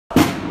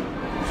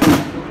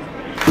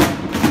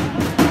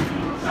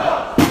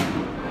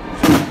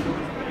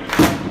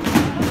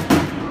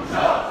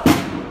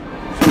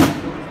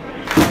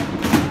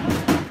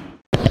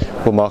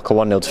Full marker,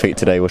 1-0 defeat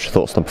today. What's your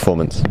thoughts on the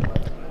performance?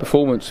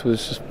 Performance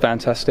was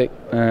fantastic.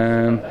 Put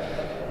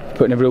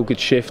in a real good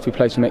shift. We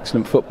played some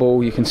excellent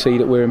football. You can see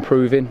that we're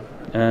improving,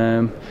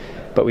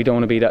 but we don't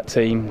want to be that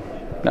team,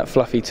 that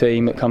fluffy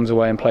team that comes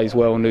away and plays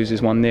well and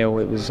loses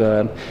 1-0. It was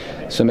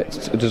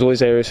there's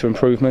always areas for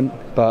improvement,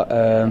 but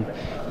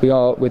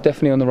we're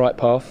definitely on the right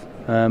path.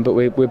 But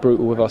we're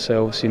brutal with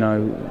ourselves.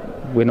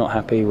 We're not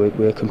happy.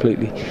 We're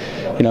completely,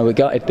 we're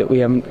gutted that we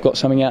haven't got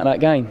something out of that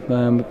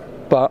game.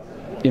 But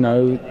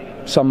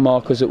some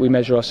markers that we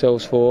measure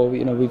ourselves for,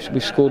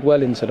 we've scored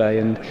well in today,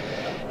 and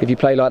if you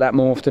play like that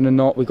more often than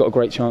not, we've got a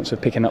great chance of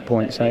picking up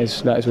points. That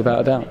is without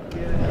a doubt.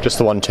 Just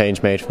the one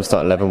change made from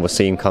start 11,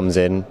 Wasim comes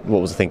in.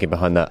 What was the thinking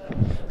behind that?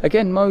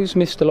 Again, Mo's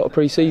missed a lot of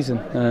pre-season,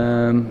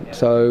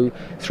 so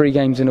 3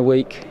 games in a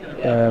week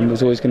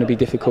was always going to be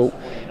difficult,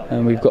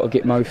 and we've got to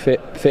get Mo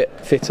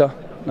fitter,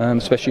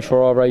 especially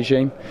for our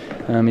regime.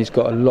 He's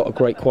got a lot of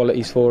great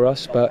qualities for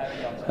us, but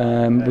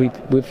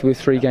with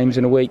 3 games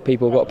in a week,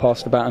 people have got to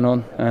pass the baton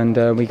on,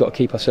 and we've got to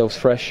keep ourselves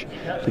fresh,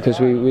 because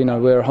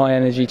we're a high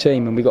energy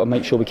team, and we've got to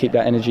make sure we keep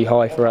that energy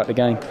high throughout the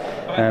game.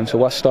 So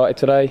Wes started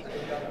today,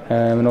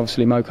 and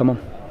obviously Mo come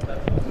on.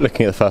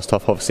 Looking at the first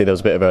half, obviously there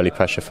was a bit of early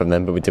pressure from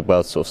them, but we did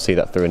well to sort of see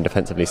that through and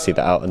defensively see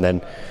that out, and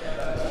then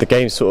the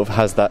game sort of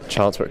has that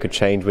chance where it could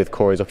change with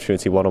Corey's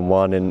opportunity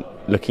one-on-one. And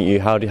looking at you,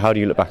 how do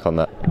you look back on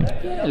that?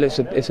 Yeah,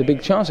 it's a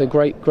big chance, a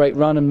great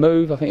run and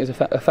move. I think it's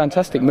a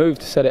fantastic move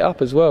to set it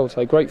up as well.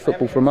 So great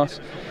football from us.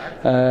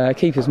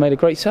 Keeper's made a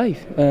great save.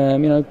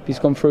 He's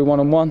gone through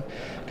one-on-one,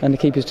 and the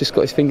keeper's just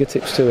got his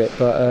fingertips to it.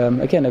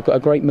 But again, they've got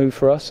a great move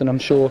for us, and I'm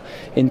sure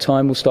in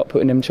time we'll start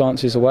putting them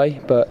chances away.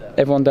 But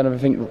everyone done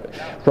everything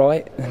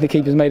right. The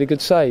keeper's made a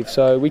good save.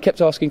 So we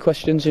kept asking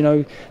questions.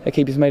 The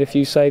keeper's made a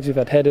few saves. We've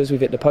had headers. We've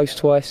hit the post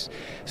twice.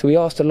 So we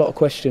asked a lot of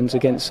questions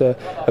against a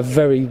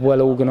very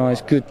well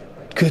organised,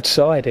 good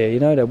side here.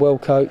 They're well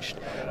coached,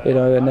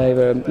 and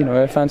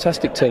they're a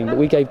fantastic team. But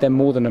we gave them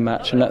more than a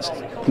match, and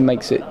that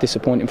makes it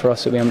disappointing for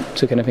us that we haven't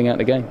took anything out of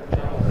the game.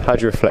 How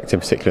do you reflect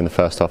in particular in the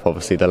first half?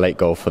 Obviously the late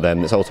goal for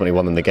them that's ultimately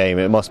won them the game.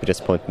 It must be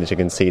disappointing that you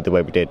concede the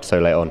way we did so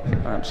late on.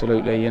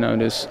 Absolutely.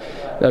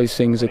 Those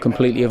things are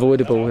completely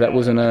avoidable. That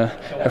wasn't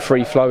a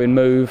free flowing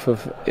move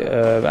of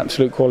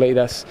absolute quality.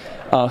 That's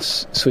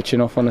us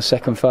switching off on the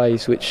second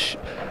phase, which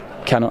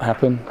cannot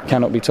happen,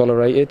 cannot be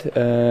tolerated.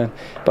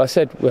 But I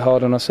said we're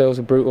hard on ourselves,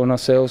 we're brutal on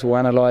ourselves. We'll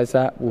analyse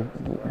that,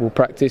 we'll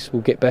practice,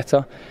 we'll get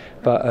better.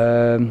 But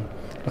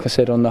like I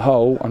said, on the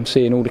whole, I'm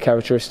seeing all the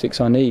characteristics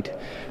I need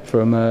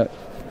from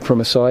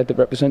a side that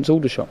represents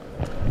Aldershot.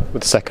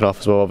 With the second half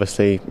as well,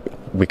 obviously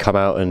we come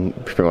out and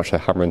pretty much a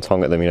hammer and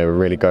tong at them. We're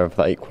really going for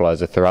that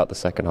equaliser throughout the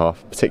second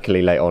half,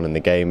 particularly late on in the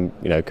game.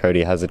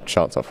 Cody has a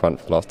chance up front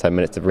for the last 10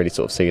 minutes to really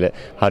sort of seal it.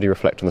 How do you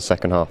reflect on the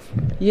second half?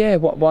 Yeah,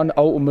 one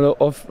ultimate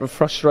of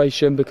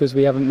frustration, because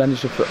we haven't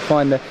managed to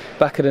find the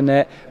back of the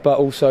net, but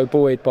also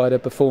buoyed by the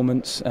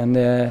performance and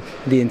the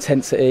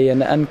intensity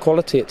and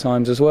quality at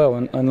times as well.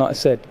 And like I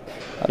said,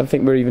 I don't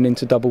think we're even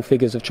into double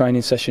figures of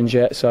training sessions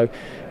yet. So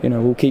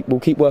we'll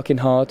keep working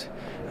hard.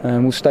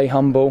 We'll stay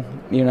humble.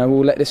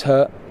 We'll let this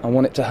hurt. I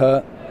want it to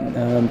hurt,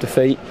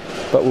 defeat,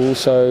 but we'll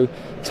also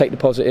take the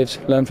positives,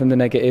 learn from the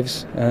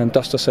negatives,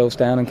 dust ourselves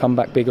down, and come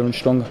back bigger and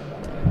stronger.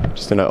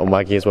 Just a note on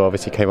Waggy as well.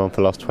 Obviously came on for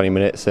the last 20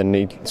 minutes, and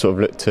he sort of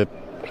looked to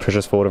push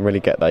us forward and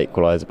really get that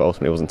equaliser, but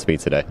ultimately it wasn't to be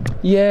today.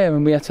 Yeah,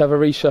 and we had to have a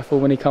reshuffle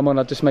when he come on.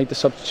 I just made the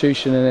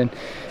substitution, and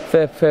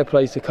then fair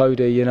play to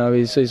Cody.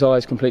 His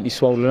eyes completely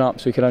swollen up,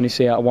 so he could only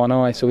see out of one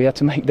eye. So we had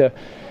to make the.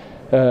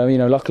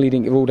 Luckily he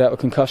didn't get ruled out with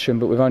concussion,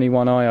 but with only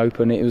one eye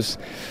open, it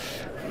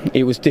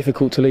was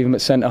difficult to leave him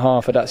at centre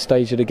half at that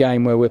stage of the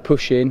game where we're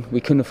pushing.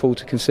 We couldn't afford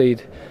to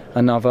concede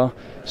another,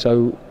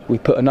 so we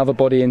put another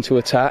body into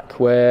attack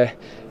where,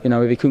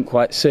 if he couldn't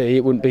quite see,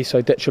 it wouldn't be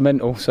so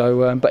detrimental.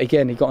 So, but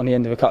again, he got on the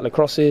end of a couple of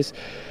crosses,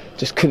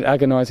 just couldn't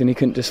agonise, and he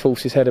couldn't just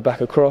force his header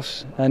back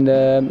across. And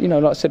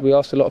like I said, we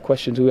asked a lot of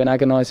questions. We went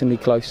agonisingly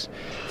close,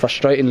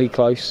 frustratingly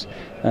close.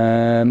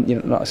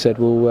 Like I said,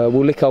 we'll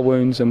lick our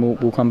wounds and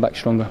we'll come back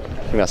stronger. I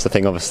think that's the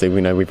thing. Obviously,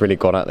 we've really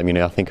gone at them.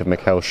 I think of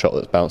Mikel's shot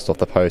that's bounced off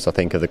the post. I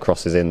think of the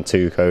crosses in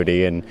to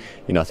Cody, and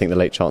I think the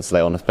late chances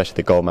late on, especially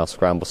the goalmouth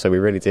scramble. So we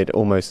really did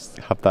almost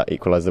have that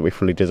equaliser that we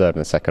fully deserved in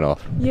the second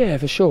half. Yeah,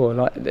 for sure.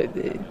 Like,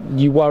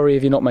 you worry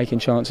if you're not making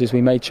chances.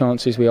 We made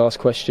chances. We asked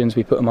questions.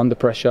 We put them under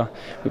pressure.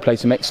 We played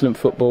some excellent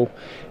football.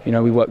 We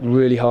worked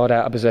really hard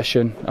out of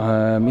possession.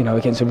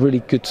 Against a really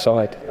good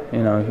side.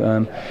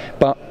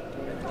 But.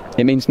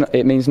 It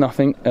means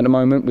nothing at the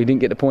moment. We didn't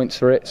get the points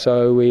for it,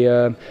 so we,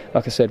 like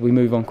I said, we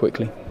move on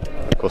quickly.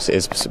 Of course, it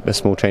is a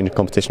small change of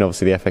competition.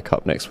 Obviously, the FA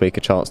Cup next week,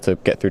 a chance to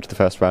get through to the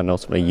first round.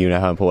 Ultimately, you know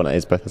how important it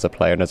is, both as a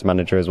player and as a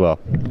manager as well.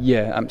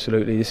 Yeah,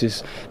 absolutely.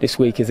 This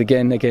week is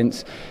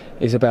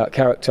about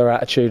character,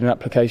 attitude, and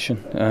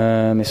application.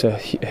 It's a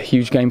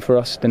huge game for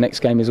us. The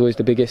next game is always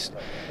the biggest,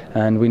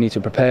 and we need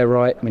to prepare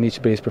right. We need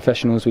to be as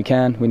professional as we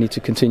can. We need to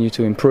continue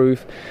to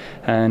improve,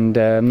 and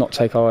not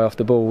take our eye off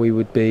the ball. We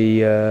would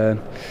be.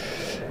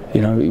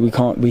 you know,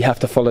 we have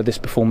to follow this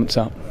performance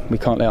up. We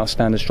can't let our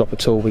standards drop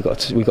at all. We've got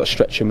to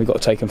stretch them, we've got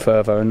to take them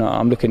further, and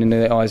I'm looking in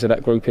the eyes of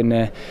that group in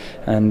there,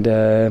 and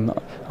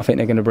I think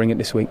they're going to bring it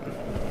this week.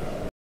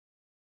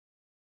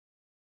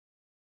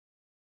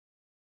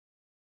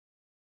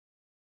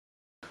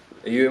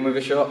 Are you in with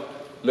a shot?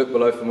 Look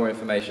below for more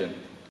information.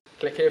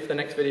 Click here for the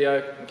next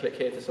video and click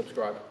here to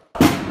subscribe.